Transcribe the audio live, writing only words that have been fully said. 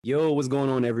Yo, what's going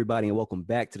on, everybody, and welcome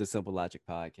back to the Simple Logic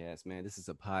Podcast, man. This is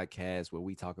a podcast where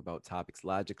we talk about topics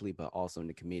logically, but also in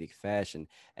a comedic fashion.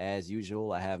 As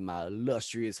usual, I have my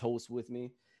illustrious host with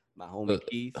me, my homie Uh,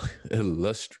 Keith.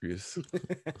 illustrious.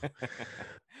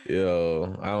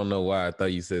 Yo, I don't know why I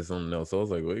thought you said something else. I was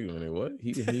like, wait a minute, what?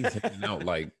 He's handing out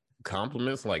like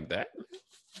compliments like that?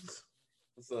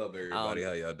 What's up, everybody?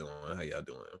 How y'all doing? How y'all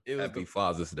doing? It was Happy good.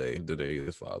 Father's Day. Today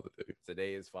is Father's Day.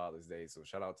 Today is Father's Day, so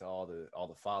shout out to all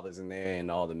the fathers in there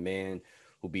and all the men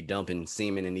who be dumping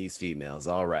semen in these females.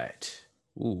 All right,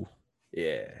 Ooh,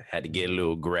 yeah, had to get a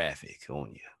little graphic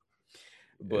on you.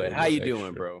 yeah, But a how little you doing,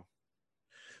 extra. bro?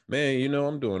 Man,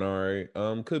 I'm doing all right.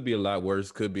 Could be a lot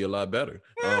worse, could be a lot better.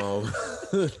 Yeah,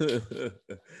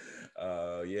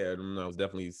 I was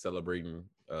definitely celebrating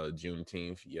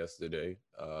Juneteenth yesterday.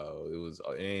 It was,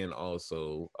 and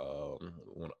also a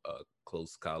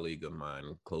close colleague of mine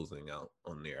closing out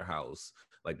on their house,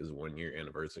 like this 1 year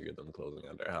anniversary of them closing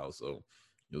out their house. So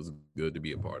it was good to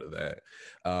be a part of that.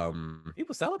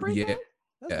 People celebrate Yeah. that?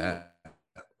 That's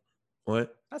dope.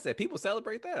 What? I said people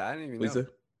celebrate that. I didn't even What you know.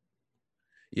 say?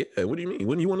 Yeah. What do you mean?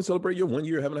 Wouldn't you want to celebrate your 1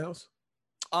 year having a house?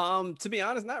 To be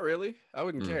honest, not really. I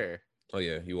wouldn't Mm. care. Oh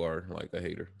yeah, you are like a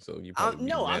hater, so you probably be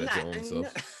No, mad I'm at your not, own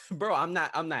self. bro. I'm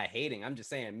not hating. I'm just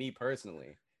saying, me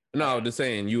personally. Like, No, just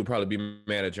saying you would probably be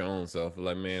mad at your own self.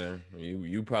 Like, man,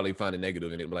 you probably find a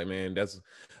negative in it. But like, man, that's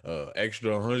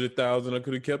extra 100,000 I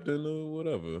could have kept in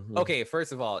whatever. okay,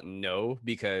 first of all, no,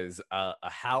 because a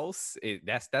house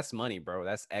that's money, bro.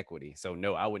 That's equity. So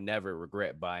no, I would never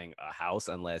regret buying a house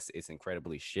unless it's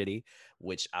incredibly shitty,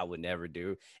 which I would never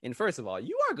do. And first of all,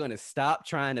 you are gonna stop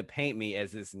trying to paint me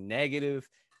as this negative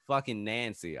fucking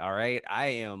Nancy. All right, I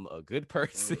am a good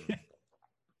person, Mm.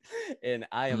 and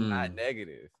I am not Mm.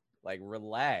 negative. Like,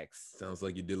 relax. Sounds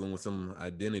like you're dealing with some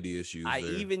identity issues I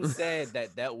there. even said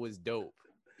that was dope.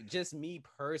 Just me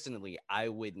personally, I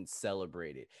wouldn't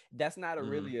celebrate it. That's not a Mm.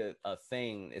 really a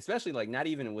thing, especially like not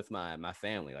even with my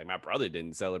family. Like my brother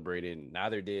didn't celebrate it, and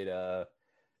neither did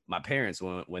my parents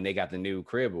when they got the new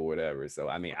crib or whatever. So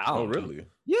I mean, I Oh, don't know. really?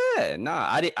 Yeah, nah,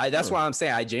 I did. That's Huh. why I'm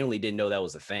saying I genuinely didn't know that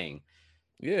was a thing.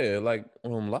 Yeah, like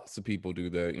lots of people do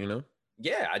that.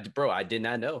 Yeah, bro, I did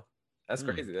not know. That's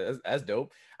Mm. crazy. That's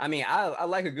dope. I mean, I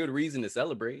like a good reason to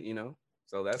celebrate,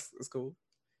 So that's cool.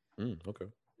 Mm. Okay.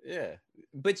 Yeah.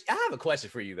 But I have a question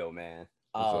for you though, man.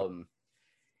 What's up?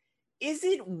 Is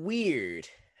it weird?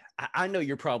 I know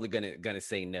you're probably gonna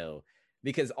say no,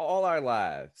 because all our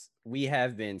lives we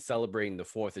have been celebrating the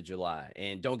 4th of July.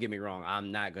 And don't get me wrong,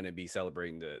 I'm not gonna be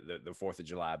celebrating the 4th of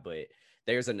July, but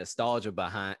there's nostalgia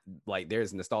behind it, like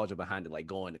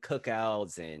going to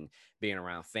cookouts and being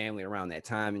around family around that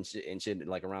time and shit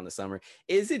like around the summer.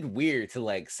 Is it weird to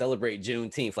like celebrate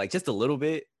Juneteenth like just a little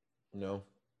bit? No.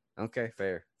 Okay,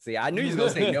 fair. See, I knew you was gonna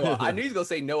say no. I knew you was gonna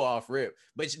say no off rip.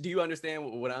 But do you understand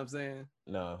what I'm saying?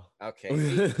 No. Okay.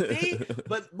 See,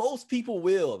 but most people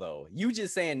will though. You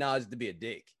just saying no just to be a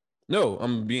dick, No,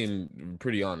 I'm being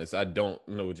pretty honest. I don't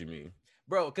know what you mean.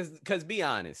 bro. Because be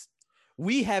honest,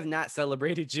 we have not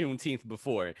celebrated Juneteenth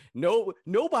before. No,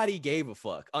 nobody gave a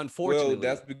fuck. Well, that's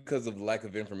Unfortunately, because of lack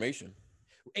of information.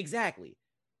 exactly.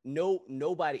 No,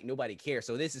 nobody cares.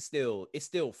 So this is still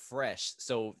fresh.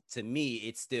 So to me,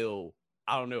 it's still,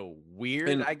 I don't know, weird.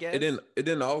 And I guess. it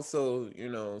didn't also,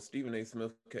 Stephen A.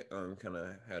 Smith kind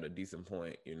of had a decent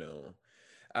point.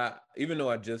 I even though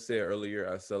I just said earlier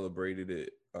I celebrated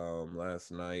it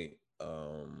last night.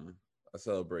 I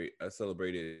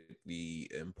celebrated the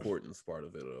importance part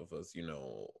of it, of us,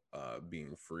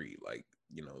 being free, like,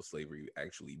 slavery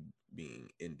actually being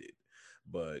ended.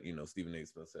 But Stephen A.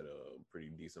 Smith said a pretty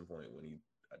decent point when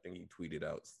I think he tweeted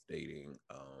out stating,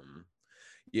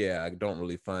 yeah, I don't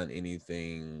really find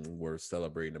anything worth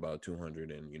celebrating about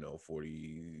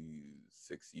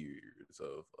 246 years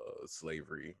of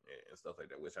slavery and stuff like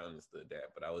that, which I understood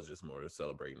that, but I was just more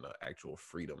celebrating the actual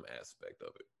freedom aspect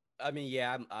of it. I mean,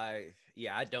 yeah, I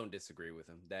don't disagree with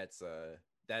him. That's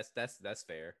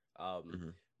fair. Hmm.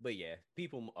 But yeah,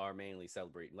 people are mainly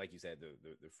celebrating, like you said,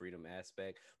 the freedom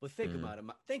aspect. But Hmm.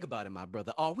 think about it, my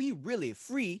brother. Are we really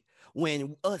free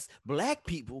when us black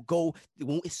people go,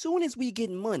 as soon as we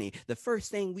get money, the first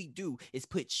thing we do is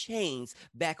put chains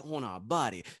back on our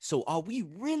body? So are we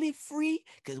really free?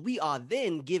 Because we are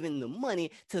then giving the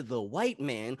money to the white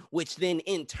man, which then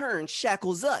in turn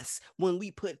shackles us when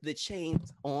we put the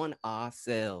chains on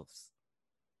ourselves.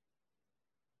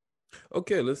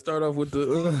 Okay, let's start off with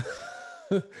the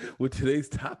with today's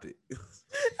topic.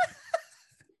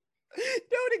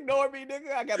 Don't ignore me,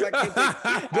 nigga. I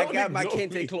Don't got my ignore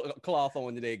kente me. cloth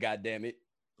on today. God damn it!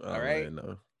 All Oh right. man,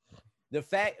 no. The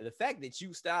fact that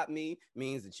you stopped me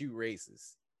means that you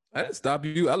racist. I didn't stop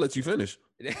you. I let you finish.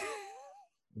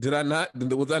 Did I not?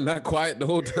 Was I not quiet the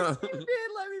whole time? You did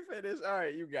let me finish. All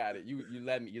right, you got it. You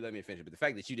let me finish. But the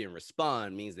fact that you didn't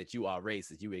respond means that you are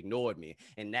racist. You ignored me,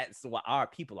 and that's why our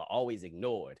people are always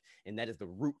ignored, and that is the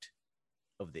root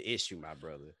of the issue, my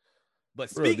brother.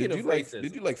 But Bro, speaking of did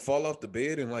racism, you like fall off the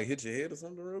bed and like hit your head or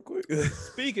something real quick?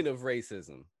 speaking of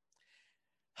racism,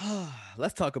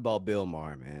 let's talk about Bill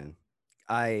Maher, man.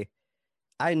 I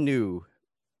I knew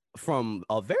from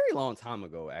a very long time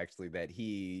ago, actually, that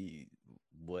he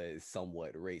was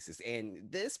somewhat racist.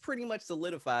 And this pretty much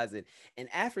solidifies it. And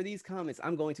after these comments,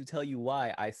 I'm going to tell you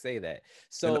why I say that. And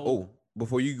So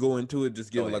before you go into it,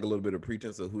 just go give like ahead. a little bit of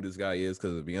pretense of who this guy is,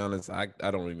 because to be honest, I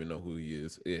don't even know who he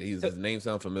is. To, His name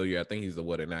sounds familiar. I think he's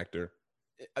an actor.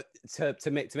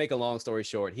 to make a long story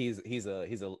short, he's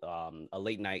a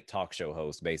late night talk show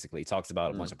host. Basically, he talks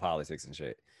about a bunch Mm. of politics and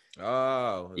shit.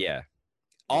 Oh, Yeah. yeah.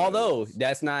 Although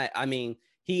that's not, I mean,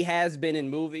 he has been in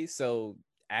movies, so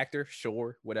actor,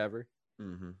 sure, whatever.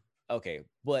 Mm-hmm. Okay,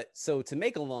 but so to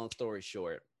make a long story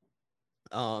short,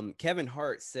 Kevin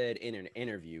Hart said in an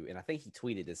interview, and I think he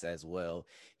tweeted this as well.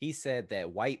 He said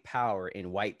that white power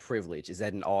and white privilege is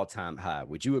at an all-time high.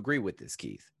 Would you agree with this,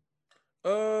 Keith?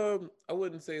 I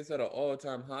wouldn't say it's at an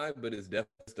all-time high, but it's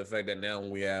definitely the fact that now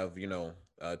we have,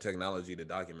 technology to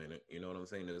document it. You know what I'm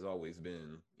saying? There's always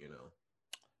been,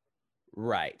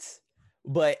 Right.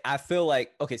 But I feel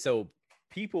like, okay, so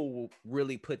people will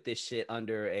really put this shit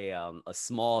under a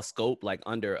small scope, like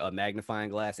under a magnifying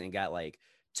glass, and got like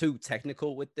too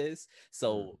technical with this. mm,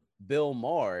 So Bill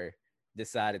Maher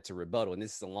decided to rebuttal, and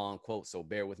this is a long quote, so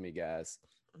bear with me, guys.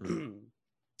 mm.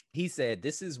 He said,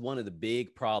 "This is one of the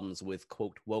big problems with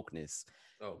quote wokeness.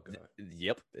 Oh God.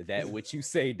 Yep, that what you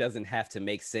say doesn't have to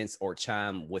make sense or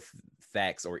chime with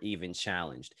facts or even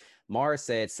challenged." Mars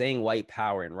said, "Saying white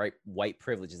power and white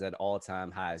privilege is at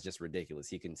all-time high is just ridiculous."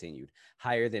 He continued,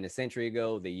 "Higher than a century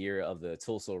ago, the year of the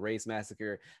Tulsa Race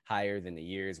Massacre, higher than the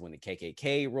years when the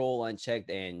KKK roll unchecked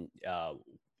and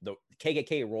the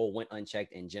KKK role went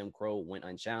unchecked and Jim Crow went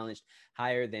unchallenged,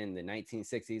 higher than the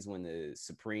 1960s when the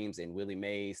Supremes and Willie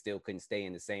Mays still couldn't stay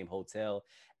in the same hotel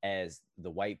as the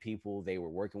white people they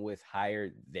were working with,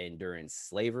 higher than during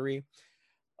slavery."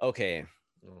 Okay,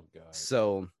 Oh God.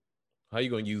 so How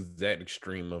you gonna use that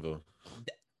extreme of a?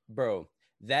 bro,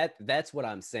 that's what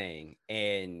I'm saying.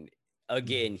 And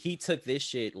again, he took this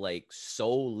shit like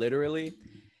so literally.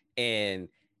 And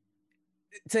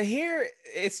to hear,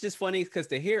 it's just funny because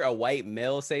to hear a white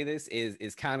male say this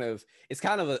is kind of, it's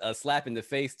kind of a slap in the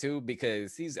face too,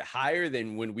 because he's higher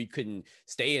than when we couldn't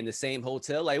stay in the same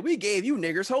hotel. Like, we gave you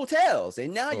niggers hotels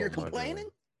and now Oh you're my God. complaining.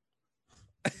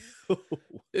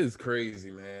 It's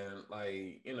crazy, man.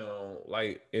 Like,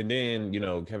 like, and then,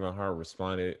 Kevin Hart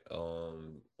responded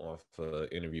off an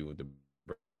interview with the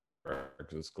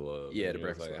Breakfast Club, Yeah, and the it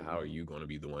was Breakfast like, Club. how are you going to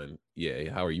be the one? Yeah,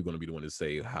 how are you going to be the one to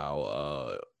say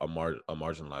how a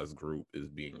marginalized group is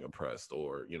being oppressed,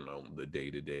 or the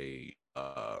day-to-day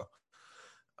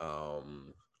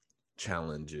um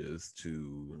challenges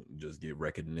to just get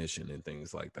recognition and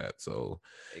things like that. So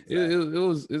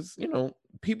Exactly. it's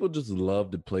people just love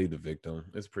to play the victim.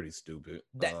 It's pretty stupid.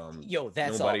 That, yo,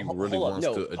 that's all. Nobody really Hold up, wants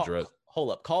no, to address.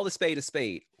 hold up. Call a spade a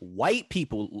spade. White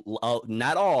people,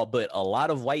 not all, but a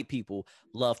lot of white people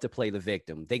love to play the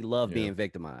victim. They love Yeah, being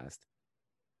victimized.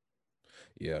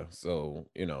 yeah. So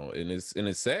and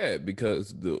it's sad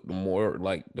because the more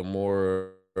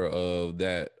of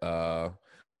that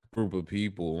group of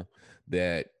people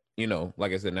that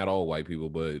like I said, not all white people,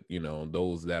 but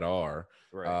those that are,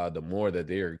 Right. the more that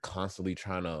they're constantly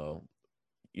trying to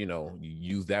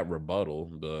use that rebuttal,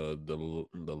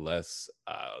 the less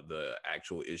the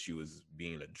actual issue is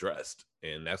being addressed.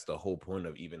 And that's the whole point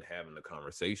of even having the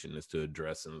conversation, is to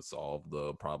address and solve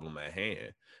the problem at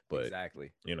hand. But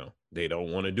Exactly. they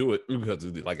don't want to do it because,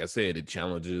 like I said, it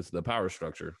challenges the power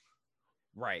structure.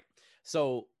 Right.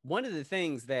 So one of the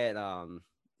things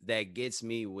that gets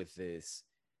me with this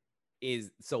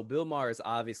is, so Bill Maher is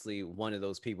obviously one of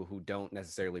those people who don't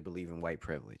necessarily believe in white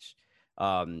privilege.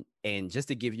 And just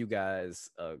to give you guys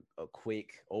a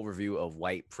quick overview of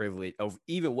white privilege, of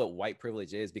even what white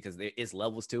privilege is, because there is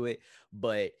levels to it,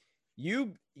 but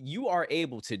you are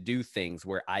able to do things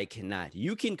where I cannot.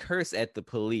 You can curse at the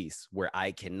police where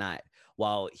I cannot.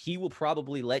 While he will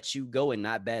probably let you go and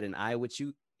not bat an eye with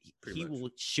you, Pretty he much. will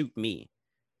shoot me.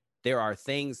 There are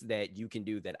things that you can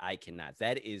do that I cannot.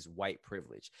 That is white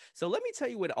privilege. So let me tell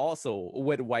you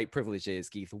what white privilege is,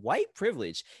 Keith. White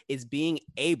privilege is being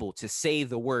able to say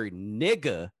the word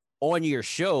nigga on your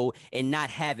show and not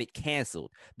have it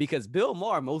canceled, because Bill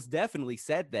Maher most definitely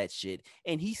said that shit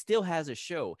and he still has a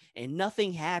show and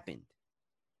nothing happened.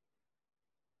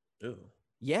 Ew.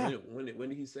 Yeah. When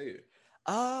did he say it?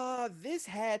 This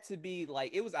had to be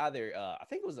like it was either I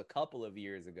think it was a couple of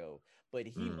years ago, but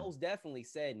he Mm. most definitely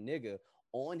said nigga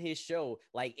on his show,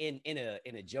 like in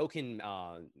a joking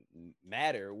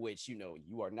matter, which you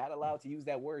are not allowed to use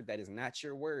that word. That is not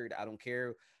your word. I don't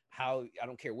care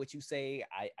what you say.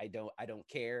 I don't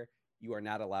care. You are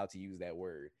not allowed to use that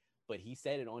word. But he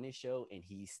said it on his show and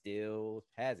he still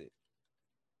has it.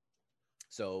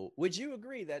 So would you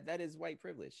agree that that is white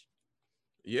privilege?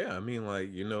 Yeah, I mean, like,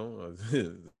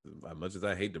 as much as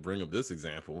I hate to bring up this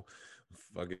example,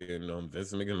 fucking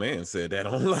Vincent McMahon said that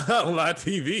on on live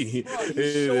TV. Bro,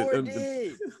 he sure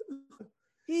did.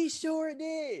 He sure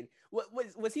did. What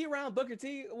was he around Booker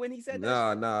T when he said that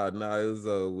Nah, shit? nah, nah. It was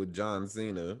with John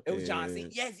Cena, It was John Cena.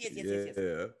 and Yes, yes, yes, yes, yes.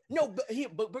 yeah, No,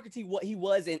 but Booker T, what he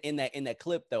was in that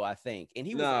clip though, I think, and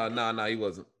he was like, nah, nah, nah. He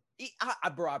wasn't.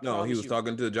 bro, I No, he promise was you,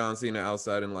 talking to John Cena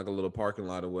outside in like a little parking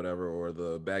lot or whatever, or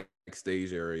the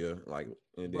backstage area, like,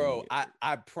 and then bro,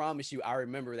 I promise you, I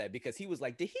remember that because he was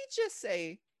like, did he just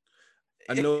say?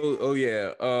 I know. Oh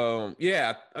yeah,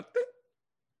 yeah. I think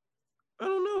I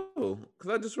don't know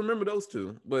because I just remember those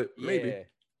two, but maybe. Yeah,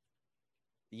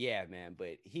 yeah, man.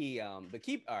 But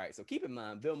keep all right. So keep in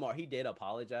mind, Bill Maher, he did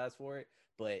apologize for it,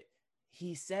 but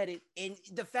he said it, and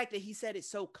the fact that he said it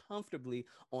so comfortably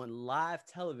on live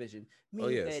television Oh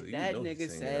means yeah, so that that he's nigga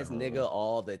saying it at says home. nigga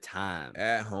all the time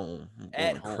At home,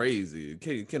 at going home. crazy.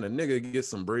 Can a nigga get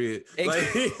some bread?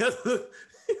 Like Ex-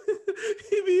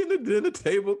 he be in the dinner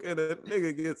table. Can a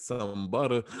nigga get some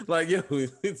butter? Like yo,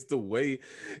 it's the way,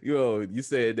 you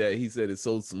said that he said it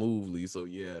so smoothly. So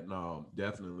yeah, no,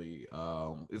 definitely.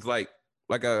 It's like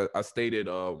I stated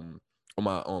on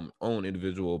my own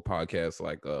individual podcast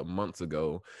like months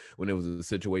ago when it was a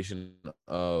situation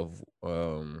of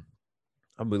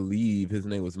I believe his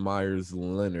name was Myers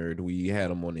Leonard. We had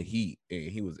him on the Heat,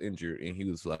 and he was injured, and he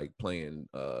was like playing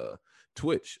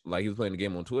Twitch, like he was playing the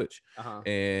game on Twitch, uh-huh.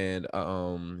 and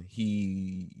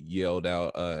he yelled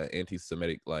out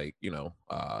anti-Semitic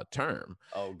term,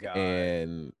 Oh God.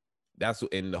 and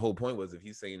and the whole point was if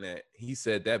he's saying that he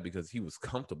said that because he was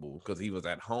comfortable because he was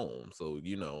at home, so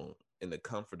in the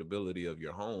comfortability of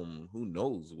your home, who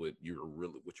knows what your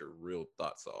real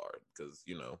thoughts are, because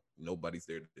nobody's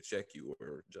there to check you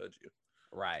or judge you.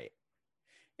 Right.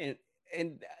 And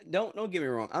and don't get me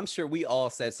wrong. I'm sure we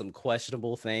all said some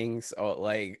questionable things or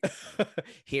like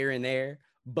here and there,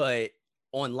 but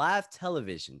on live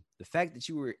television, the fact that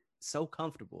you were so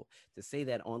comfortable to say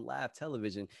that on live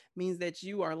television means that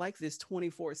you are like this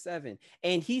 24/7.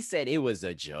 And he said it was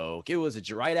a joke. It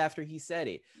was right after he said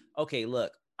it. Okay,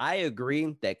 look, I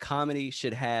agree that comedy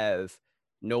should have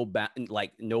no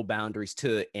boundaries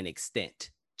to an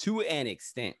extent. To an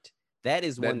extent. That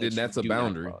is one that you That's a do not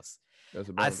boundary. cross. That's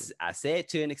a I, boundary. I said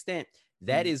to an extent,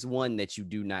 that is one that you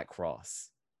do not cross.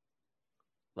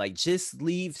 Like, just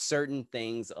leave certain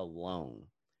things alone.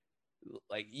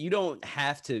 Like, you don't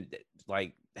have to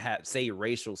say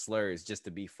racial slurs just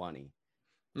to be funny.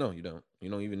 No, you don't. You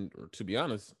don't even, to be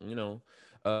honest,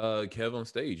 Kev on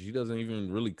stage, he doesn't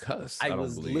even really cuss, I I don't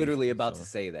was believe. literally about to So,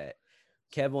 say that.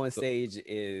 Kev on so stage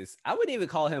is, I wouldn't even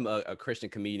call him a Christian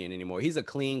comedian anymore. He's a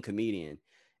clean comedian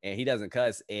and he doesn't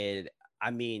cuss. And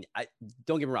I mean, I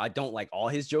don't get me wrong, I don't like all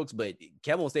his jokes, but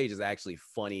Kev on stage is actually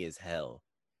funny as hell.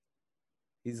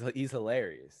 He's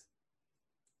hilarious.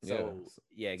 yeah, So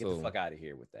yeah, get the so fuck out of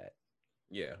here with that.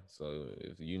 yeah. So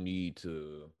if you need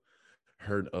to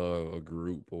hurt a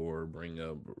group or bring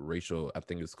up racial, I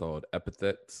think it's called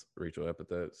epithets, racial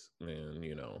epithets, and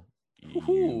Ooh,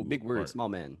 you big word, aren't. small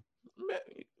man. Man,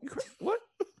 what?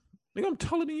 Nigga, I'm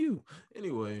taller than you.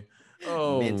 Anyway,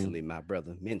 um, Mentally, my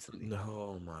brother, mentally.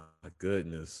 oh my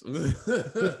goodness,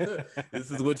 this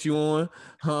is what you on,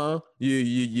 huh?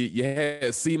 You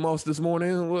had sea moss this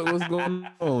morning. What's going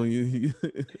on?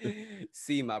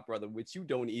 See, my brother, what you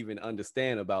don't even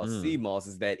understand about sea Mm, moss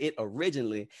is that it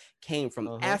originally came from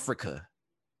uh-huh. Africa.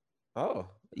 Oh,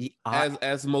 Y- uh,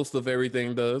 as most of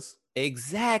everything does.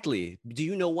 exactly. Do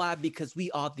you know why? Because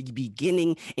we are the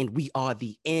beginning and we are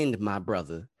the end, my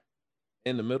brother.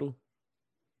 In the middle.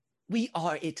 We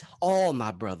are it all,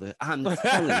 my brother. I'm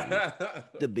telling you.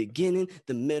 The beginning,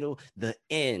 the middle, the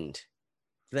end.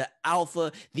 The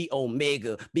Alpha, the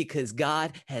Omega, because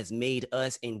God has made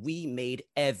us and we made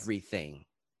everything.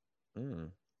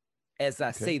 Mm, As I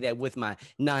okay. say that with my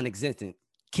non existent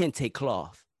kente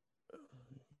cloth.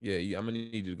 Yeah, I'm gonna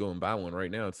need you to go and buy one right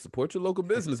now to support your local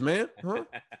business, man. Huh?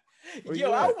 Where Yo,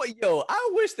 you at? I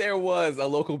wish there was a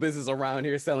local business around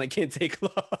here selling kente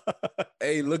cloth.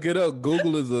 Hey, look it up.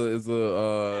 Google is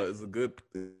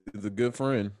a good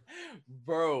friend.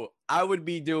 Bro, I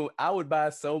would buy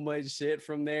so much shit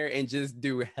from there and just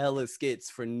do hella skits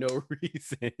for no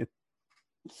reason.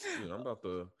 Dude, I'm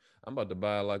about to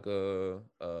buy like a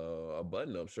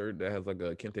button up shirt that has like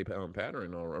a kente pound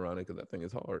pattern around it because that thing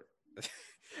is hard.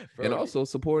 And Bro, also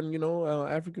supporting,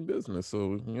 African business.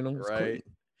 So, it's clean. right?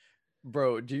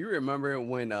 Bro, do you remember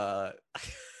when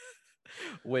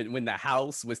when the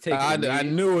house was taking a I knee?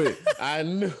 knew it. I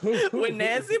knew When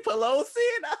Nancy Pelosi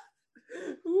and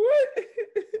what?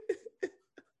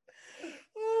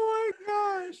 oh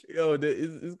my gosh. Yo,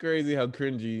 it's crazy how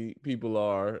cringy people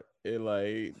are. And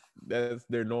like that's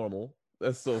their normal.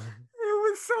 That's so It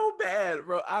was so bad,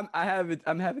 bro.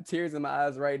 I'm having tears in my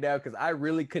eyes right now because I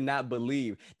really could not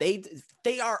believe they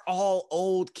are all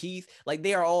old, Keith. Like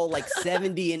they are all like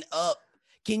 70 and up.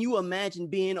 Can you imagine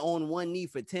being on one knee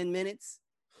for 10 minutes?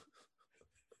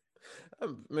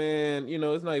 man,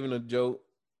 it's not even a joke.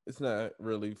 It's not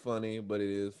really funny, but it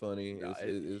is funny. No,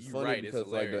 It's you're funny right. It's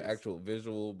because like the hilarious. actual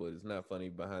visual, but it's not funny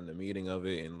behind the meaning of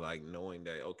it and like knowing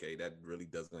that okay, that really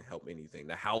doesn't help anything.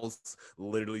 The house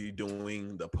literally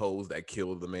doing the pose that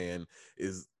killed the man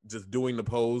is just doing the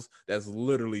pose that's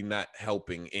literally not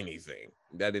helping anything.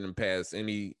 That didn't pass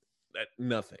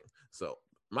nothing. So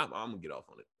I'm gonna get off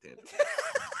on a tangent.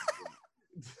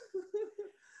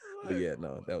 But Look, yeah,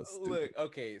 no, that was stupid. look.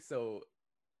 Okay, so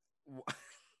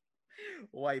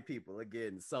white people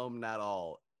again, some not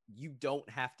all. You don't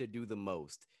have to do the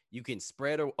most. You can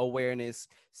spread awareness,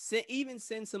 even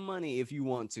send some money if you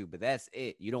want to, but that's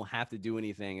it. You don't have to do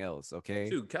anything else. Okay.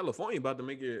 Shoot, California about to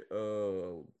make it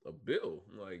a bill,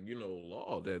 like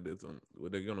law that it's where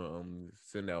they're gonna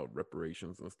send out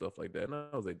reparations and stuff like that. And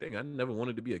I was like, dang, I never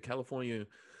wanted to be a California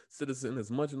citizen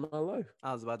as much in my life.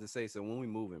 I was about to say, so when we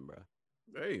moving, bro?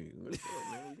 Hey, what's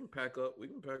up, man? We can pack up. We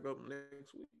can pack up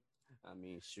next week. I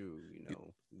mean, shoot, Get,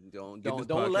 don't get this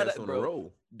don't let podcast it, on the bro.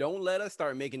 roll. Don't let us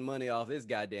start making money off this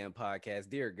goddamn podcast,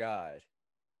 dear God.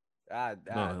 I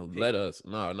No, pick let us.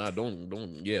 No, no,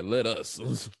 don't. Yeah, let us.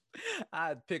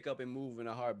 I'd pick up and move in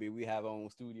a heartbeat. We have our own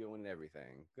studio and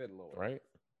everything. Good Lord. Right?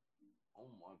 Oh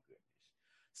my goodness.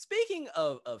 Speaking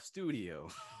of studio,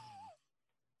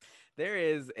 there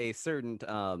is a certain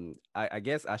I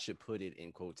guess I should put it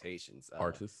in quotations.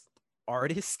 Artist.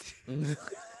 Artist.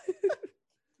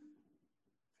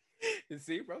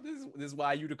 See, bro, this is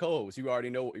why you the co-host. You already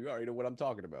know what I'm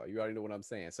talking about. You already know what I'm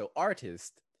saying. So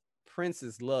artist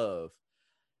Princess Love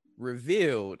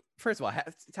revealed. First of all,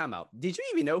 time out. Did you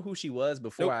even know who she was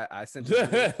before Nope. I sent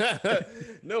it?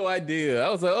 No idea. I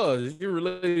was like, oh, is you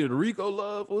related to Rico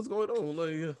Love? What's going on?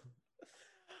 Like,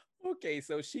 Okay,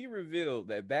 so she revealed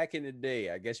that back in the day,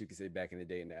 I guess you could say back in the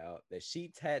day now, that she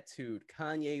tattooed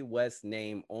Kanye West's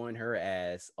name on her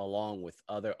ass along with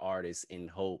other artists in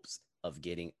hopes of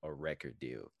getting a record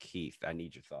deal. Keith, I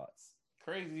need your thoughts.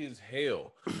 crazy as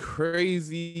hell.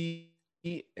 Crazy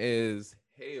as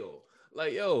hell.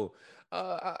 Like, yo,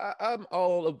 I'm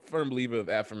all a firm believer of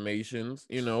affirmations,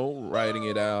 writing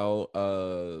it out,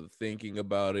 thinking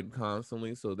about it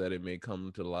constantly so that it may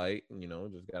come to light.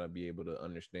 Just got to be able to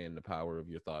understand the power of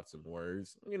your thoughts and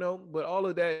words, but all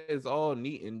of that is all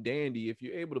neat and dandy if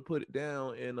you're able to put it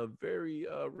down in a very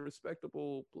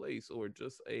respectable place or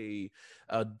just a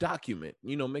document,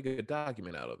 make a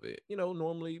document out of it.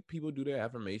 Normally people do their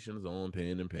affirmations on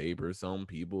pen and paper. Some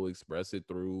people express it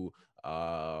through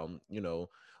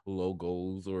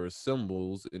logos or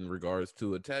symbols in regards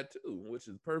to a tattoo, which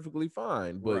is perfectly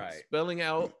fine. But Right. spelling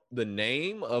out the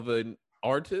name of an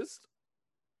artist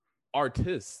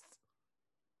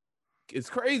is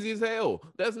crazy as hell.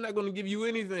 That's not going to give you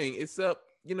anything except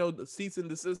the cease and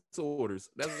desist orders.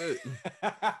 That's it.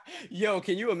 Yo,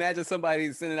 can you imagine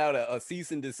somebody sending out a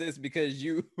cease and desist because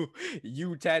you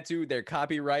tattooed their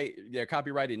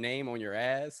copyrighted name on your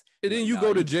ass? And then Like, you nah,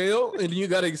 go to you jail, and then you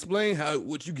got to explain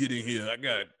what you get in here. I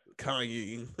got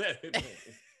Kanye.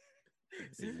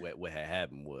 see what had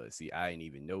happened was, see, I didn't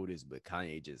even notice, but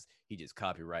Kanye just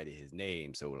copyrighted his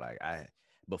name. So like I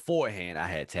beforehand I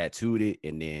had tattooed it,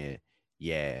 and then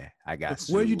yeah, I got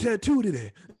Where you sued. tattooed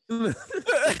it at?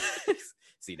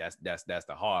 See, that's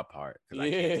the hard part because I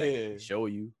can't Yeah. technically show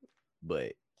you,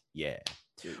 but yeah.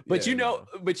 But Yeah, no.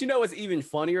 what's even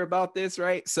funnier about this,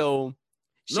 right? So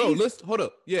No, she's let's hold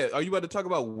up. Yeah, are you about to talk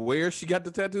about where she got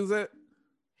the tattoos at?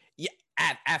 yeah,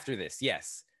 after this,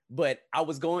 yes. But I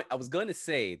was going to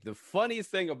say the funniest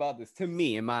thing about this to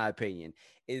me, in my opinion,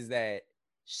 is that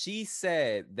she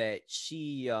said that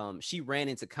she ran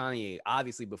into Kanye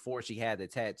obviously before she had the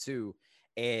tattoo,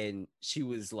 and she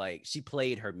was like she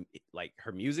played her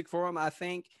music for him, I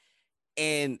think,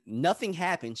 and nothing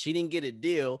happened. She didn't get a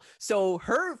deal. So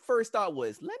her first thought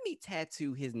was, let me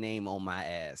tattoo his name on my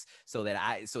ass so that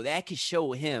I can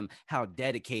show him how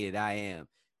dedicated I am.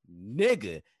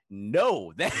 Nigga,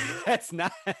 no, that's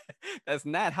not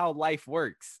how life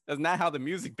works. That's not how the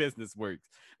music business works.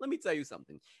 Let me tell you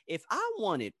something. If I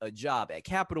wanted a job at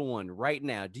Capital One right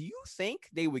now, do you think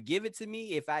they would give it to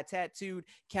me if I tattooed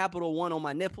Capital One on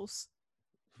my nipples?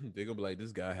 They're gonna be like,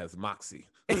 this guy has moxie.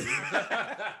 This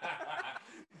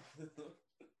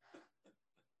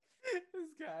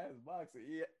guy is boxing.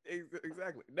 Yeah,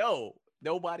 exactly. No,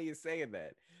 nobody is saying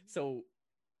that. So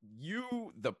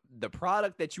the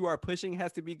product that you are pushing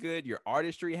has to be good. Your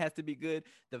artistry has to be good.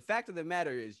 The fact of the matter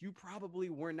is you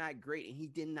probably were not great and he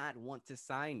did not want to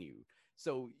sign you.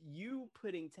 So you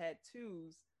putting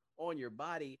tattoos on your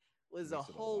body was a Makes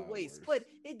it a whole lot waste. worse. But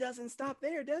it doesn't stop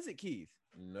there, does it, Keith?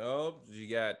 Nope, you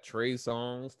got Trey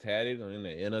songs tatted on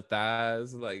the inner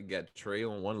thighs. Like got Trey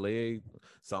on one leg,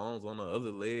 songs on the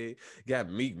other leg. Got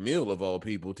Meek Mill of all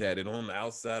people tatted on the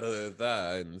outside of her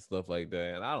thigh and stuff like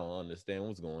that. And I don't understand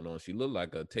what's going on. She looked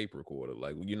like a tape recorder.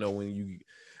 Like when you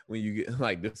get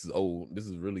like this is old. This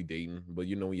is really dating. But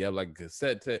you know when you have like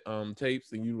cassette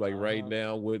tapes and you like write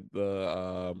down what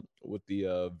the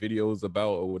videos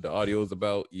about or what the audio's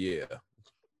about. Yeah.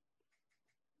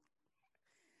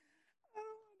 I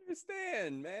don't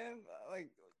understand, man. Like,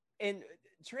 and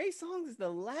Trey Songz is the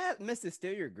last Mr.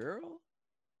 Still Your Girl.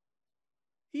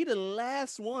 He the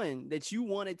last one that you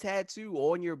want a tattoo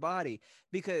on your body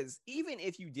because even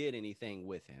if you did anything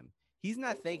with him, he's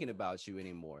not thinking about you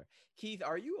anymore. Keith,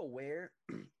 are you aware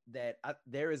that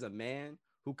there is a man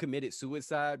who committed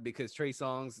suicide because Trey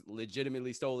Songz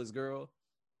legitimately stole his girl?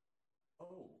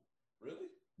 Oh, really?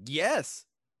 Yes.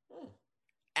 Oh.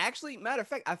 Actually, matter of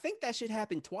fact, I think that should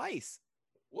happen twice.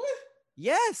 What?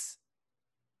 Yes.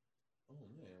 Oh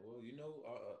man, well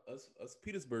us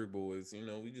Petersburg boys,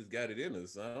 we just got it in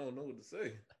us. I don't know what to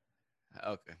say.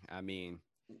 Okay, I mean,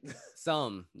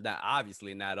 some that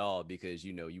obviously not all because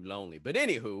you lonely. But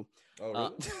anywho,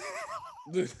 Oh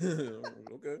really? Okay,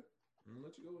 I'm gonna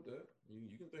let you go with that.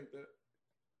 You can think that.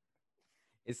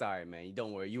 It's all right, man.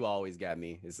 Don't worry, you always got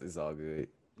me. It's all good.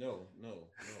 No.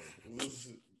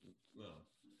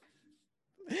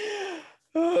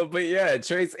 But yeah,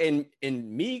 Trace and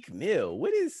Meek Mill.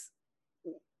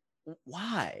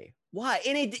 Why?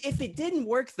 And if it didn't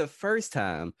work the first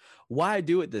time, why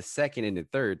do it the second and the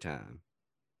third time?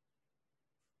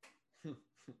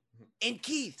 And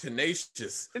Keith,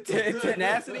 Tenacious.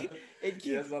 tenacity. And Keith,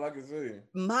 Yeah, that's all I can say.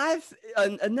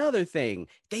 Another thing,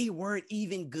 they weren't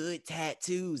even good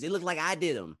tattoos. It looked like I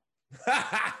did them.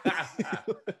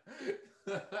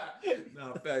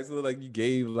 No, facts. Look like you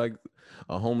gave like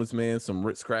a homeless man some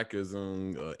Ritz crackers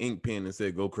on ink pen and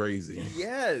said, "Go crazy."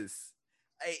 Yes,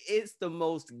 it's the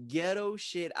most ghetto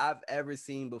shit I've ever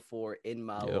seen before in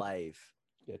my life.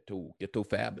 Ghetto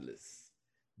fabulous.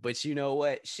 But you know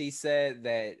what? She said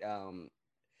that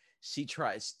she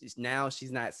tries now.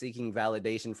 She's not seeking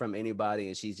validation from anybody,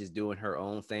 and she's just doing her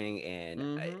own thing.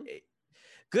 And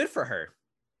good for her.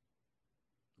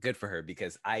 Good for her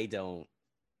because I don't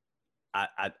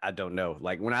know.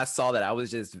 Like when I saw that, I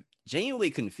was just genuinely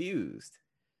confused.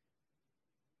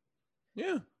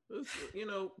 Yeah,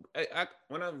 I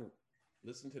when I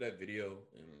listened to that video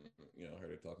and heard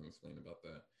her talking, explain about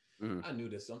that, I knew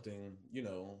that something,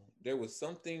 there was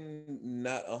something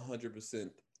not 100%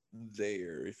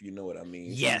 there, if you know what I mean.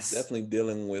 Yes, she's definitely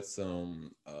dealing with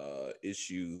some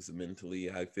issues mentally,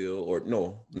 I feel, or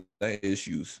no, not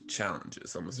issues,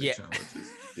 challenges. I'm gonna say challenges.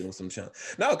 Dealing with some challenge.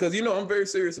 No, because I'm very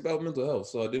serious about mental health,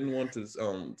 so I didn't want to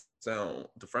sound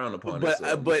to frown upon it.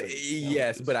 So but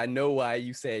yes, but I know why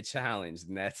you said challenge,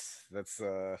 and that's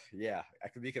yeah,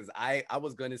 because I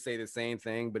was going to say the same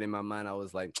thing, but in my mind I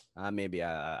was like, maybe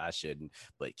I shouldn't.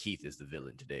 But Keith is the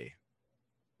villain today.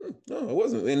 No, it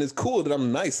wasn't. And it's cool that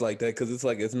I'm nice like that because it's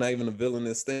like it's not even a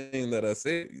villainous thing that I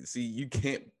said. See, you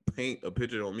can't paint a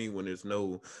picture on me when there's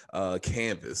no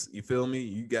canvas. You feel me?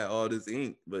 You got all this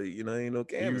ink, but ain't no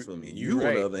canvas for me. You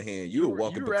on the other hand, you a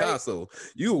walking Picasso.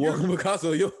 Right. You a walking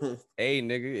Picasso. Yo. Hey,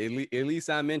 nigga, at least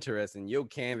I'm interesting. Your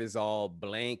canvas all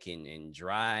blank and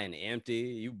dry and empty.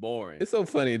 You boring. It's so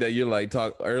funny that you're like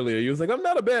talk earlier. You was like, I'm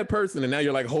not a bad person, and now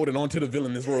you're like holding on to the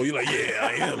villainous role. You're like, yeah,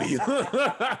 I am.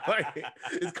 Like,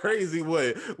 it's crazy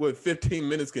what 15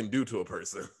 minutes can do to a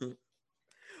person.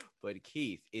 But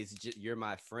Keith, it's just you're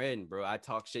my friend, bro. I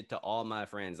talk shit to all my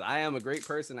friends. I am a great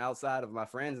person outside of my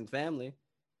friends and family.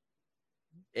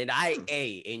 And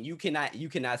and you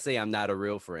cannot say I'm not a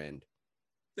real friend.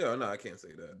 Yeah, no, I can't say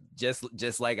that.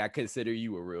 Just like I consider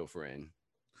you a real friend.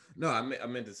 No, I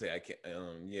meant to say I can't.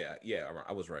 Yeah,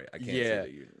 I was right. I can't say Yeah.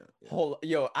 that you're not. Yeah. Hold,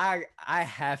 yo, I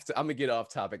have to. I'm gonna get off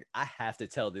topic. I have to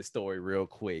tell this story real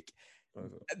quick.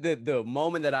 The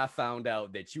moment that I found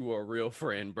out that you were a real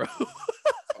friend, bro.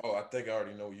 Oh, I think I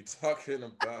already know what you're talking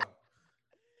about.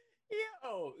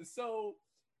 Yo, so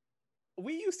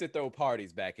we used to throw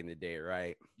parties back in the day,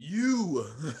 right? You.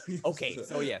 Okay,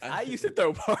 so yes, I used to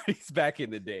throw parties back in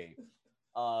the day.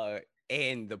 Uh,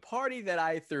 and the party that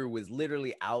I threw was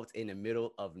literally out in the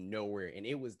middle of nowhere, and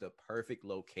it was the perfect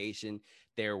location.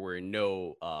 There were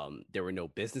no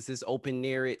businesses open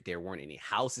near it. There weren't any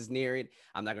houses near it.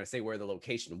 I'm not gonna say where the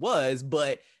location was,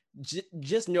 but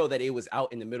just know that it was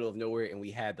out in the middle of nowhere, and we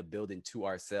had the building to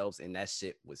ourselves, and that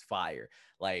shit was fire.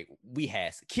 Like we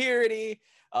had security.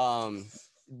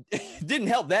 Didn't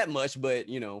help that much, but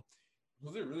you know.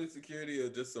 Was it really security or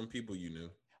just some people you knew?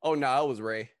 Oh no, I was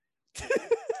Ray.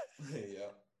 Yeah.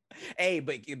 Hey,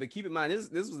 but keep in mind this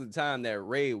was the time that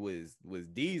Ray was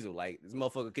diesel. Like this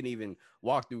motherfucker couldn't even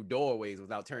walk through doorways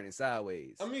without turning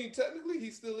sideways. I mean, technically,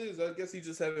 he still is. I guess he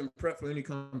just haven't prepped for any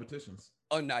competitions.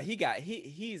 Oh no, he's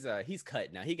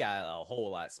cut now. He got a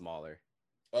whole lot smaller.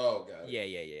 Oh, got it.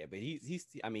 Yeah. But he's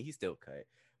I mean he's still cut.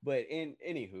 But in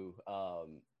anywho,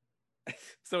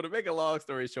 so to make a long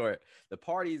story short, the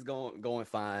party's going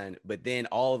fine, but then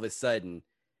all of a sudden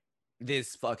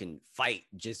this fucking fight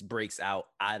just breaks out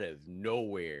of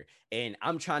nowhere, and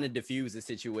I'm trying to diffuse the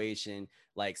situation.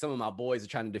 Like some of my boys are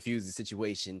trying to diffuse the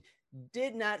situation.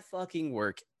 Did not fucking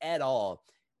work at all.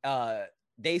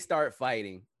 They start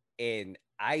fighting, and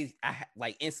I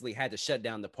like instantly had to shut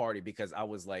down the party because I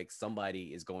was like,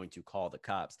 somebody is going to call the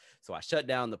cops. So I shut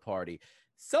down the party.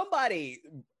 Somebody,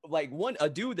 like a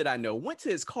dude that I know, went to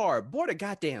his car, bought a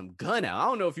goddamn gun out. I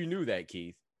don't know if you knew that,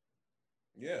 Keith.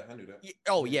 Yeah, I knew that.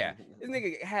 Oh yeah, this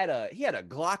nigga had a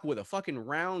Glock with a fucking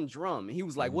round drum. And he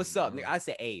was like, "What's up, nigga?" I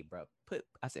said, "Hey, bro,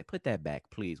 put that back,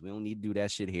 please. We don't need to do that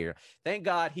shit here." Thank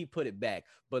God he put it back.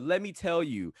 But let me tell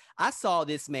you, I saw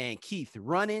this man Keith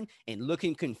running and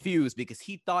looking confused because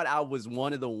he thought I was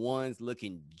one of the ones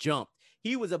looking jumped.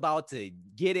 He was about to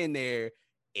get in there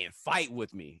and fight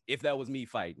with me if that was me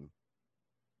fighting.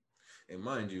 And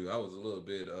mind you, I was a little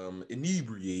bit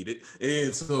inebriated,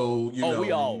 and so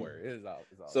we all were. It was all.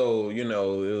 So it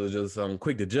was just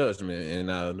quick to judgment, and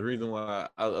the reason why,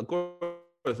 of course,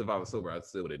 if I was sober, I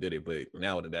still would have did it. But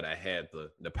now that I had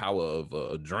the power of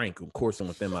a drink coursing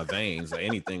within my veins,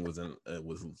 anything was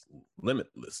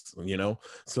limitless,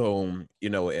 So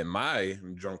in my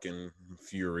drunken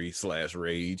fury /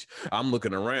 rage, I'm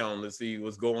looking around to see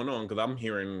what's going on because I'm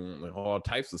hearing all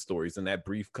types of stories in that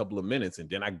brief couple of minutes, and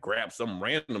then I grabbed some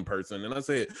random person and I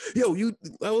said, "Yo, you!"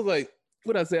 I was like,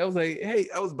 what I say? I was like, "Hey,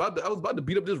 I was about to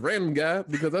beat up this random guy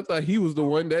because I thought he was the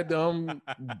one that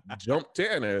jumped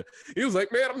Tanner." He was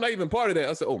like, "Man, I'm not even part of that."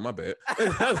 I said, "Oh, my bad."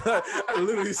 I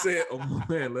literally said, "Oh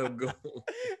man, let him go." Yo,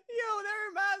 that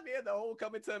reminds me of the whole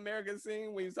Coming to America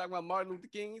scene when he was talking about Martin Luther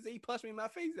King. He said he punched me in my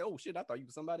face. He said, "Oh shit, I thought you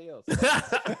were somebody else."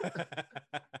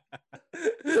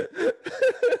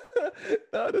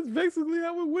 No, that's basically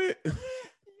how it went.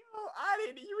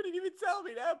 You didn't even tell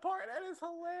me that part. That is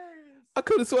hilarious. I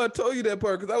could have I told you that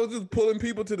part because I was just pulling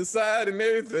people to the side and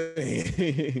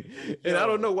everything. And I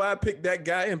don't know why I picked that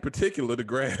guy in particular to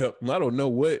grab. I don't know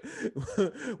what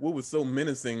was so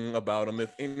menacing about him,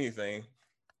 if anything.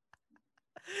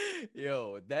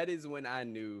 Yo, that is when I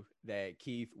knew that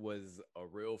Keith was a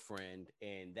real friend,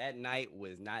 and that night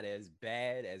was not as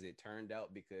bad as it turned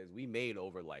out because we made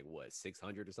over like what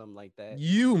 600 or something like that.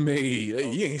 You you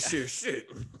ain't share shit.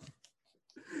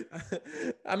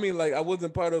 I mean, like I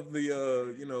wasn't part of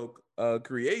the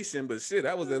creation, but shit,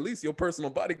 I was at least your personal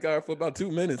bodyguard for about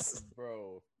 2 minutes,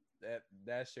 bro.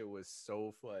 That shit was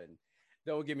so fun.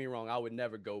 Don't get me wrong, I would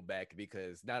never go back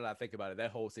because now that I think about it,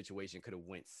 that whole situation could have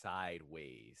went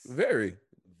sideways. Very.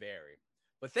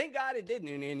 But thank God it didn't,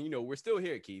 and we're still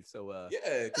here, Keith. So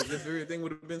yeah, because if everything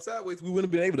would have been sideways, we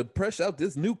wouldn't have been able to press out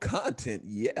this new content.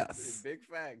 Yes, big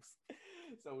facts.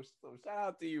 So shout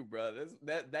out to you, bro.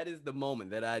 That is the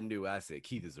moment that I knew. I said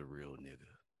Keith is a real nigga.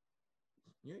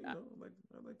 Yeah, I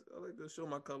like to show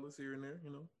my colors here and there.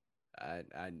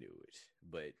 I knew it,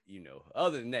 but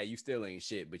other than that, you still ain't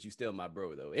shit. But you still my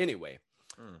bro, though. Anyway,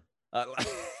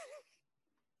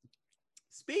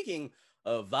 speaking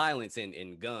of violence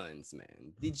and guns,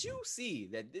 man, did you see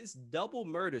that this double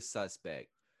murder suspect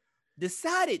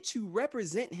decided to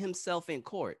represent himself in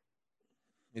court?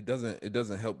 It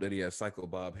doesn't help that he has Psycho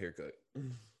Bob haircut,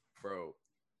 bro.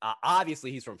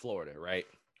 Obviously, he's from Florida, right?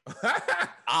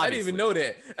 I didn't even know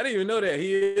that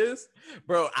he is,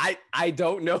 bro. I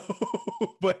don't know,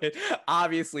 but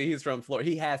obviously he's from Florida.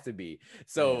 He has to be.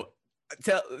 So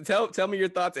Tell me your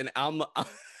thoughts, and I'm.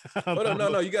 Hold on,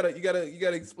 no, you gotta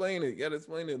explain it. You gotta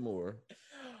explain it more.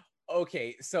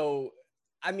 Okay, so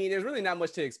I mean, there's really not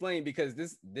much to explain because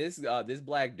this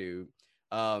black dude,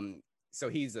 um, so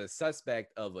he's a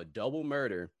suspect of a double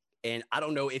murder, and I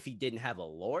don't know if he didn't have a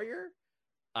lawyer.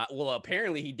 Well,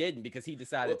 apparently he didn't because he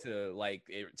decided Well,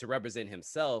 to to represent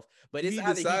himself. But it's he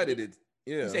either he decided did. it.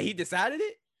 You Yeah. say he decided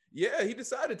it? Yeah, he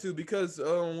decided to because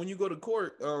when you go to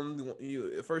court,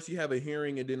 first you have a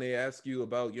hearing and then they ask you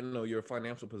about your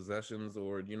financial possessions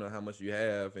or how much you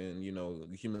have and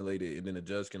accumulate it, and then the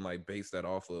judge can like base that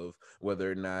off of whether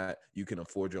or not you can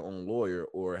afford your own lawyer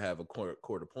or have a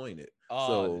court appointed.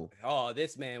 So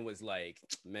This man was like,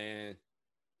 man,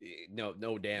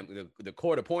 no, damn, the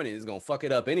court appointed is gonna fuck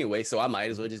it up anyway, so I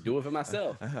might as well just do it for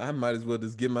myself. I might as well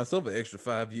just give myself an extra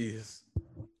 5 years.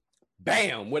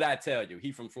 Bam! What I tell you?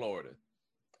 He from Florida.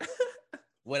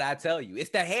 What I tell you?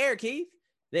 It's the hair, Keith.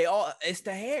 It's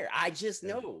the hair. I just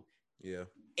know. Yeah.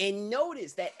 And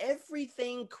notice that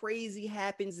everything crazy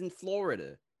happens in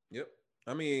Florida. Yep.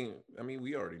 I mean,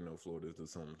 we already know Florida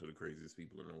is home to the craziest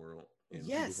people in the world. And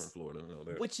yes. People from Florida know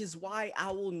that. Which is why I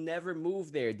will never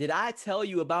move there. Did I tell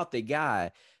you about the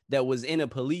guy that was in a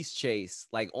police chase,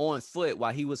 like on foot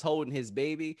while he was holding his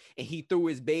baby, and he threw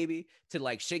his baby to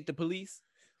like shake the police?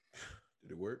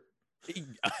 Did it work?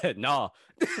 Nah.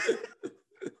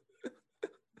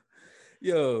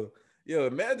 Yo,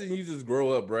 imagine you just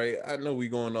grow up, right? I know we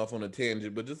going off on a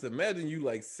tangent, but just imagine you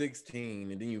like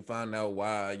 16 and then you find out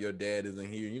why your dad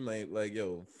isn't here. You might like,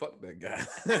 yo, fuck that guy.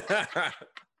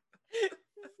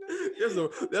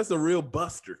 That's a real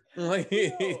buster. Like,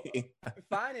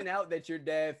 finding out that your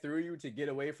dad threw you to get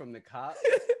away from the cop,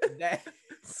 that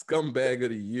scumbag of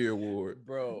the year award,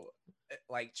 bro.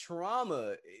 Like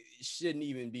trauma shouldn't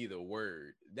even be the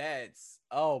word. That's,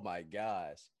 oh my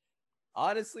gosh.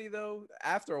 Honestly, though,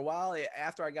 after a while,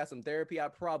 after I got some therapy, I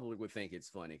probably would think it's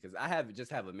funny because I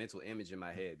just have a mental image in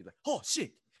my head. Be like, oh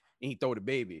shit, and he throw the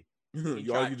baby.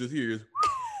 All you just hear is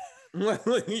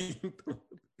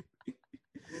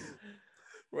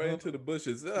right into the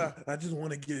bushes. I just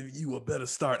want to give you a better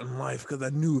start in life because I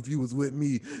knew if you was with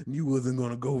me, you wasn't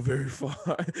gonna go very far.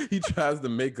 He tries to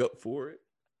make up for it.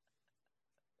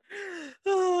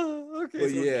 Okay,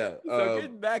 but yeah, so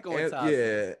getting back on topic.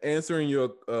 Yeah, answering your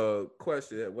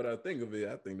question, what I think of it,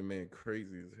 I think the man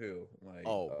crazy as hell. Like,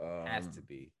 has to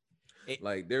be.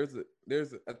 Like there's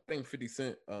I think 50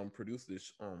 Cent produced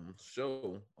this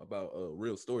show about a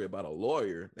real story about a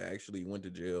lawyer that actually went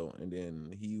to jail, and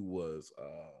then he was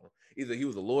either he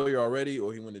was a lawyer already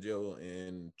or he went to jail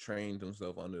and trained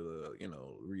himself under the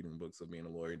reading books of being a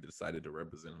lawyer and decided to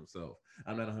represent himself.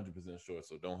 I'm not 100% sure,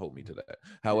 so don't hold me to that.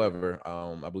 However,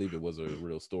 I believe it was a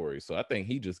real story, so I think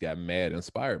he just got mad,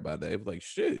 inspired by that. It was like,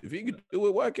 shit, if he could do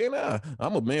it, why can't I?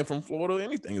 I'm a man from Florida,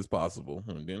 anything is possible.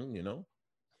 And then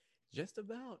just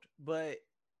about. But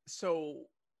so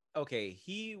okay,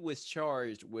 he was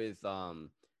charged with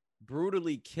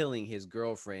brutally killing his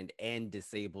girlfriend and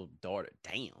disabled daughter.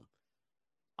 Damn.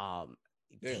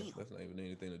 Damn. That's not even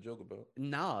anything to joke about.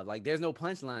 Nah, like there's no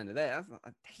punchline to that.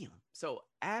 Damn. So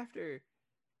after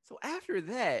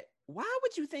that, why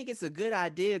would you think it's a good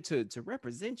idea to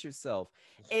represent yourself?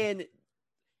 And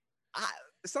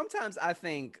sometimes I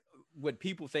think what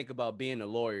people think about being a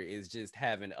lawyer is just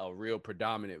having a real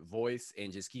predominant voice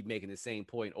and just keep making the same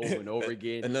point over and over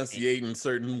again, enunciating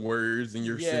certain words in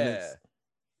your sentence.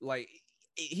 Like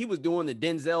he was doing the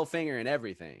Denzel finger and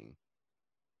everything.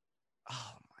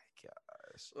 Oh my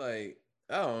gosh! Like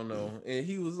I don't know, and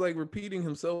he was like repeating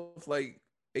himself like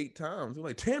 8 times.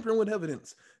 Like tampering with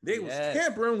evidence. They was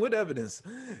tampering with evidence.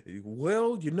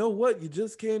 Well, you know what? You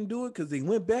just can't do it because they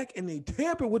went back and they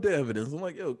tampered with the evidence. I'm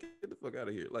like, yo, get the fuck out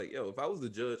of here. Like, yo, if I was the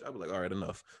judge, I'd be like, all right,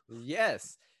 enough.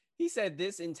 Yes. He said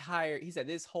this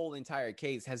whole entire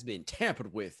case has been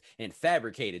tampered with and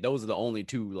fabricated. Those are the only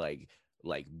two like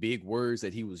big words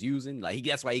that he was using. Like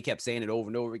that's why he kept saying it over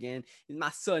and over again. And my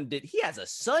son he has a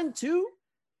son too.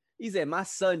 He said, my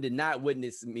son did not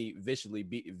witness me viciously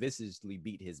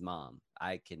beat his mom.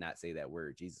 I cannot say that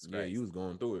word. Jesus Christ. Yeah, you was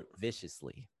going through it.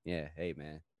 Viciously. Yeah. Hey,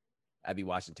 man. I be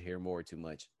watching To Hear More too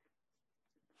much.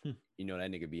 You know, that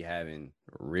nigga be having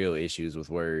real issues with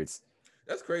words.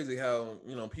 That's crazy how,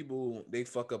 people, they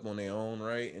fuck up on their own,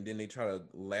 right? And then they try to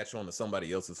latch on to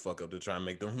somebody else's fuck up to try and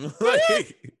make them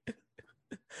like...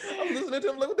 I'm listening to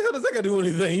him like, what the hell does that got to do with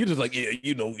anything? You're just like, yeah,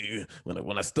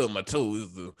 when I stubbed my toe,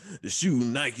 the shoe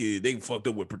Nike, they fucked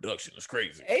up with production. It's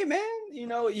crazy. Hey, man,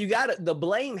 the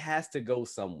blame has to go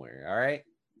somewhere, all right?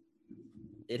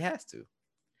 It has to.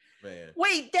 Man.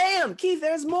 Wait, damn, Keith,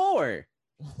 there's more.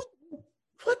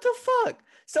 What the fuck?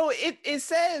 So it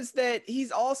says that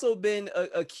he's also been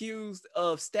accused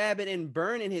of stabbing and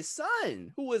burning his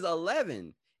son, who was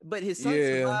 11, but his son Yeah,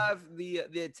 survived the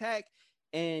attack,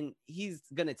 and he's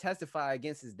gonna testify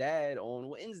against his dad on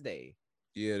Wednesday.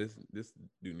 yeah. This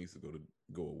dude needs to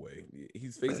go away.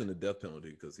 He's facing the death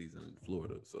penalty because he's in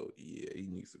Florida. So yeah, he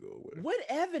needs to go away. What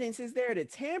evidence is there to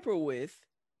tamper with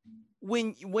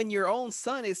when your own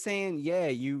son is saying, "Yeah,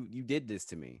 you did this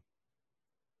to me"?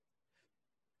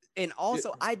 And Yeah,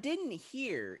 also, I didn't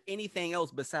hear anything else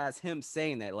besides him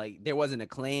saying that. Like, there wasn't a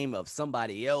claim of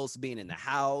somebody else being in the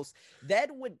house.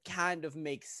 That would kind of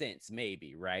make sense,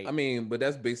 maybe, I right? mean, but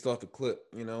that's based off the clip,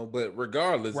 you know. But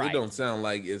regardless, it Right. don't sound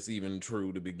like it's even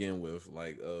true to begin with,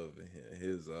 like of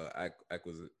his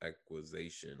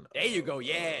acquisition There you go. of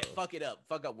Yeah. Fuck it up.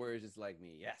 Fuck up words just like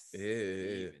me. Yes. yeah,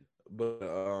 Even. but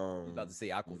You about to say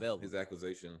Aquavelva. his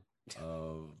accusation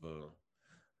of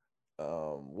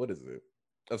what is it?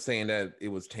 Of saying that it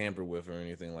was tampered with or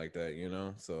anything like that, you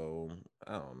know. So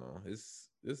I don't know. This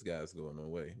guy's going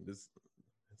away. This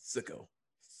sicko,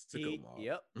 sicko mob.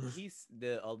 Yep. He's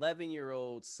the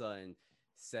 11-year-old son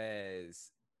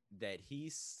says that he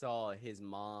saw his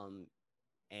mom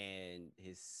and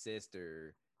his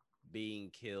sister being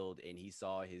killed, and he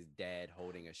saw his dad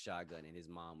holding a shotgun and his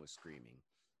mom was screaming.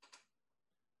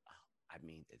 I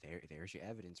mean, there's your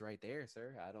evidence right there,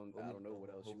 sir. I don't know what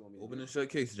else you want me to Open do. and shut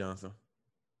case, Johnson.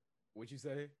 What you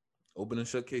say? Open and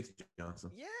shut case,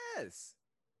 Johnson. Yes.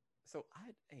 So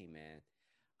hey man,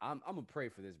 I'm gonna pray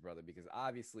for this brother because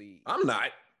obviously, I'm not.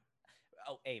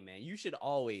 oh hey man, you should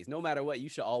always, no matter what, you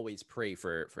should always pray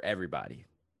for everybody.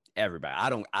 Everybody.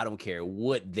 I don't care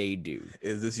what they do.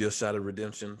 Is this your shot of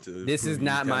redemption to This is prove you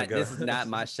not kind my of got? this is not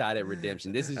my shot at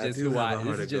redemption. This is I just do who have I a this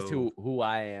heart is of just gold. who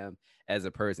I am as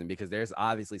a person, because there's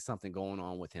obviously something going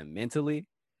on with him mentally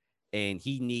and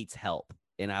he needs help.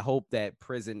 And I hope that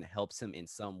prison helps him in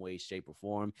some way, shape, or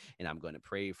form. And I'm going to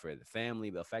pray for the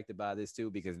family affected by this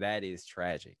too, because that is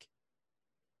tragic.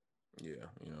 Yeah,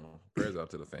 you know, prayers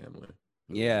out to the family, those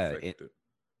Yeah. affected.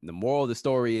 The moral of the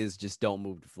story is just don't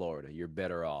move to Florida. You're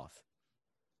better off.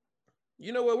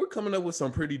 You know what? We're coming up with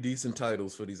some pretty decent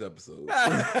titles for these episodes.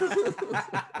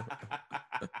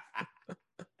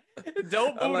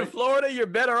 Don't I move to like, Florida. You're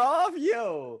better off.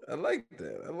 Yo. I like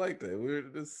that. I like that. We're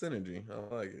this synergy.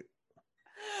 I like it.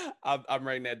 I'm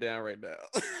writing that down right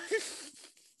now.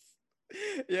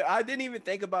 Yeah, I didn't even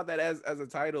think about that as a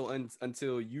title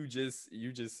until you just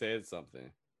said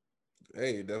something.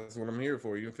 Hey, that's what I'm here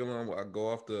for. You feeling? I go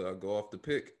off the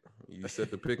pick. You set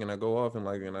the pick, and I go off and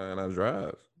I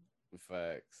drive.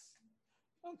 Facts.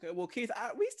 Okay, well, Keith,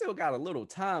 we still got a little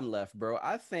time left, bro.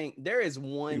 I think there is Dude,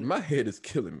 one. my head is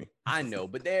killing me. I know,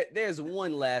 but there's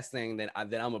one last thing that I'm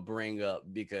gonna bring up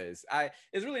because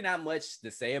it's really not much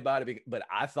to say about it, but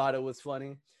I thought it was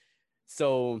funny.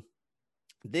 So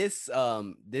this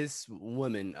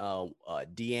woman,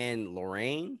 Deanne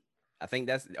Lorraine, I think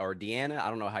that's, or Deanna, I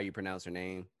don't know how you pronounce her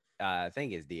name. I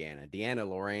think it's Deanna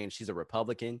Lorraine. She's a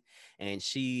Republican, and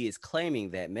she is claiming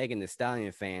that Megan Thee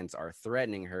Stallion fans are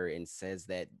threatening her and says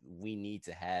that we need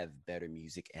to have better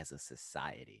music as a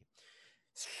society.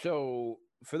 So,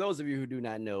 for those of you who do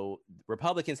not know,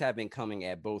 Republicans have been coming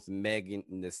at both Meg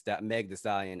Thee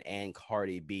Stallion and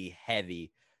Cardi B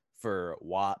heavy for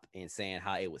WAP and saying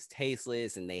how it was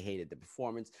tasteless and they hated the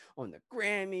performance on the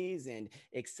Grammys and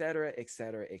et cetera, et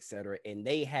cetera, et cetera. And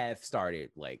they have started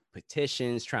like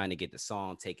petitions trying to get the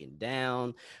song taken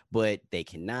down, but they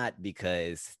cannot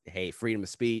because, hey, freedom of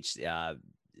speech,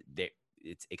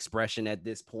 it's expression at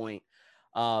this point.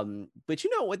 But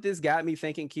you know what this got me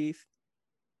thinking, Keith?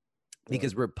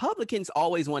 Because Republicans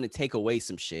always want to take away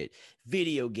some shit,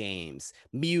 video games,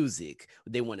 music.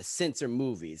 They want to censor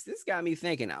movies. This got me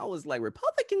thinking. I was like,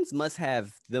 Republicans must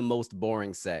have the most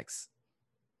boring sex.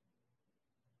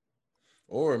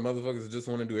 Or motherfuckers just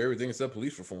want to do everything except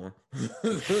police reform.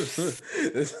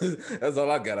 That's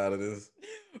all I got out of this.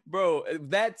 Bro,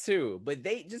 that too. But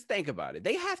they just think about it.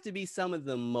 They have to be some of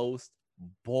the most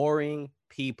boring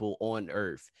people on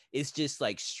earth. It's just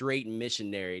like straight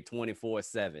missionary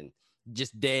 24/7,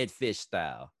 just dead fish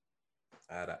style.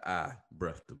 Eye to eye,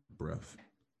 breath to breath.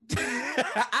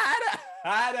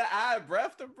 eye to eye,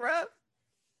 breath to breath.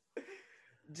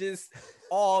 Just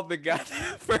all the guys.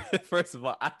 First of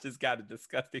all, I just got a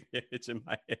disgusting image in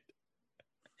my head.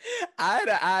 Eye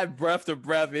to eye, breath to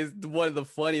breath is one of the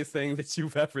funniest things that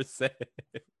you've ever said.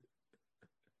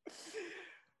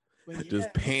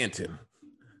 Just panting.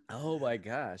 Oh my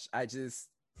gosh.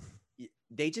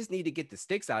 they just need to get the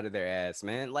sticks out of their ass,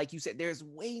 man. Like you said, there's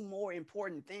way more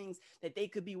important things that they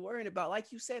could be worrying about.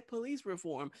 Like you said, police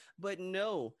reform. But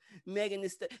no, Megan,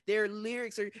 their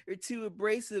lyrics are too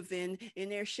abrasive and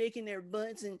they're shaking their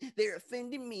butts and they're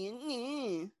offending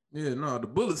me. Yeah, no, the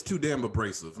bullet's too damn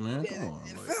abrasive, man. Come on.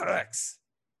 Facts.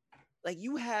 Like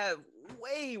you have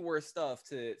way worse stuff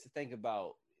to think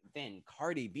about than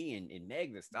Cardi B and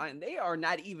Meg Thee Stallion. They are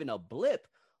not even a blip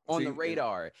on the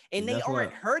radar, and they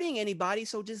aren't hurting anybody,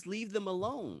 so just leave them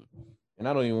alone. And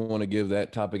I don't even want to give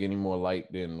that topic any more light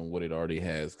than what it already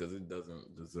has, because it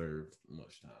doesn't deserve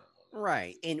much time.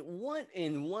 Right. And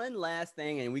one last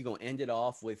thing, and we're gonna end it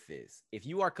off with this. If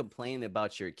you are complaining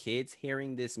about your kids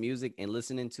hearing this music and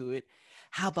listening to it,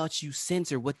 how about you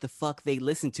censor what the fuck they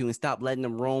listen to and stop letting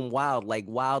them roam wild like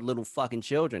wild little fucking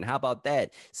children? How about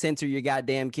that? Censor your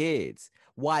goddamn kids.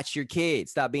 Watch your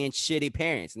kids. Stop being shitty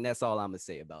parents. And that's all I'm gonna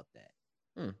say about that.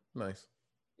 Nice.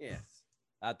 Yes.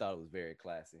 I thought it was very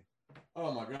classy.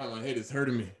 Oh my god, my head is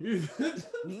hurting me.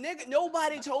 Nigga,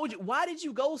 nobody told you. Why did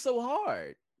you go so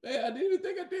hard? Hey, I didn't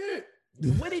think I did.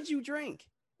 What did you drink?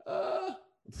 Had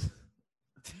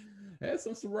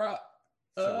some Ciroc.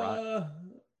 I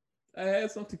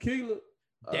had some tequila.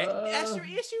 That's your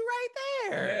issue right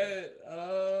there.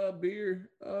 I had beer.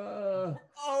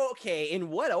 Okay, in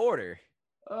what order?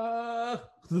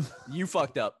 You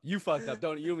fucked up.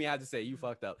 Don't you and me have to say you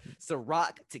fucked up.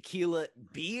 Ciroc, tequila,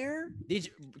 beer.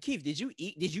 Keith? Did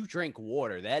you drink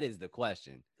water? That is the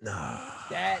question. Nah.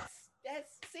 That's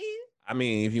see. I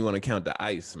mean, if you want to count the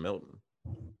ice melting.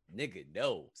 Nigga,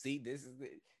 no. See,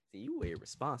 you were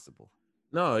irresponsible.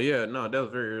 No, that was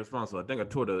very irresponsible. I think I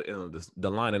tore the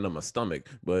lining of my stomach,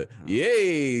 but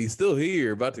yay, still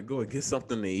here, about to go and get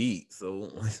something to eat.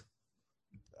 So,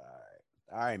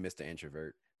 all right, Mr.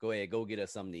 Introvert, go ahead, go get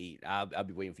us something to eat. I'll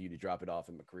be waiting for you to drop it off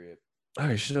in my crib. All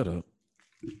right, shut up.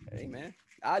 Hey, man,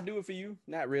 I'll do it for you.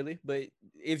 Not really, but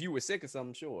if you were sick of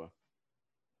something, sure.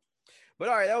 But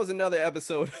all right, that was another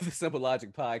episode of the Simple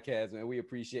Logic Podcast, man. We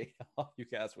appreciate all you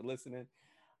guys for listening.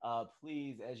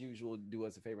 Please, as usual, do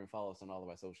us a favor and follow us on all of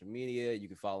our social media. You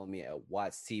can follow me at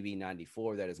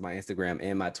WattsTV94. That is my Instagram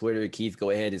and my Twitter. Keith,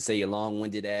 go ahead and say your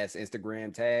long-winded ass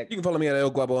Instagram tag. You can follow me at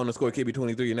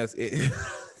 @LGuapo_KB23, and that's it.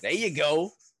 There you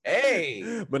go.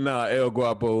 Hey. But nah,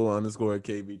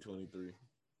 LGuapo_KB23.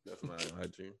 That's my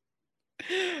IG.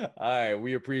 All right,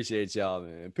 we appreciate y'all,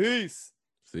 man. Peace.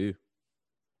 See you.